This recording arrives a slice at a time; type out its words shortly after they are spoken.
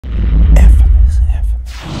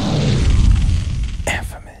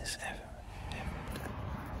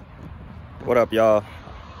What up, y'all?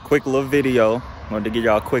 Quick little video. Wanted to give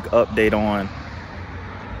y'all a quick update on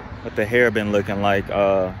what the hair been looking like.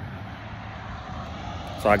 So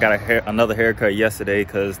I got another haircut yesterday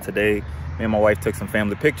because today me and my wife took some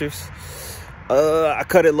family pictures. I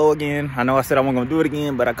cut it low again. I know I said I wasn't gonna do it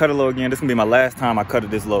again, but I cut it low again. This is gonna be my last time I cut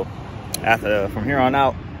it this low. From here on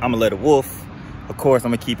out, I'm gonna let it wolf. Of course,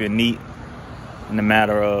 I'm gonna keep it neat in the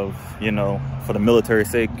matter of, you know, for the military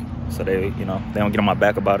sake, so they, you know, they don't get on my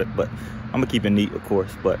back about it. But I'm gonna keep it neat, of course.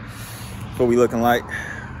 But that's what we looking like.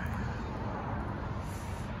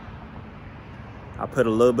 I put a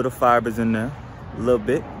little bit of fibers in there, a little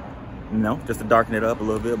bit, you know, just to darken it up a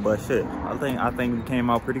little bit. But shit, I think it came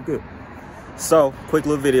out pretty good. So quick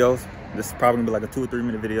little videos. This is probably gonna be like a 2 or 3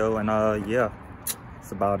 minute video, and yeah,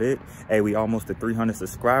 that's about it. Hey, we almost at 300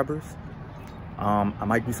 subscribers. I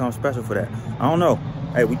might do something special for that. I don't know.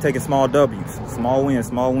 Hey, we taking small W's, small wins,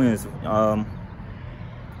 small wins.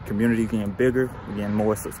 Community getting bigger, we're getting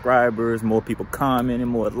more subscribers, more people commenting,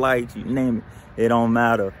 more likes, you name it. It don't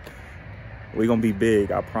matter. We're gonna be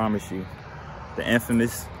big, I promise you. The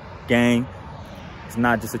infamous gang, it's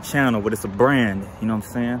not just a channel, but it's a brand. You know what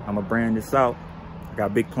I'm saying? I'm gonna brand this out. I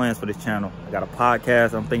got big plans for this channel. I got a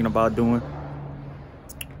podcast I'm thinking about doing.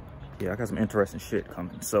 Yeah, I got some interesting shit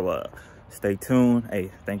coming. So stay tuned.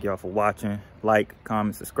 Hey, thank y'all for watching. Like,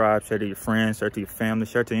 comment, subscribe, share to your friends, share to your family,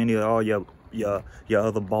 share to any of all your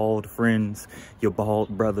other bald friends, your bald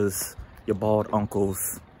brothers, your bald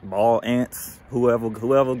uncles, bald aunts, whoever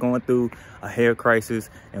going through a hair crisis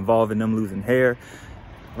involving them losing hair.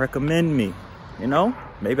 Recommend me, you know?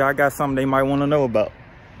 Maybe I got something they might want to know about.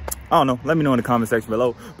 I don't know. Let me know in the comment section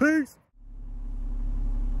below. Peace.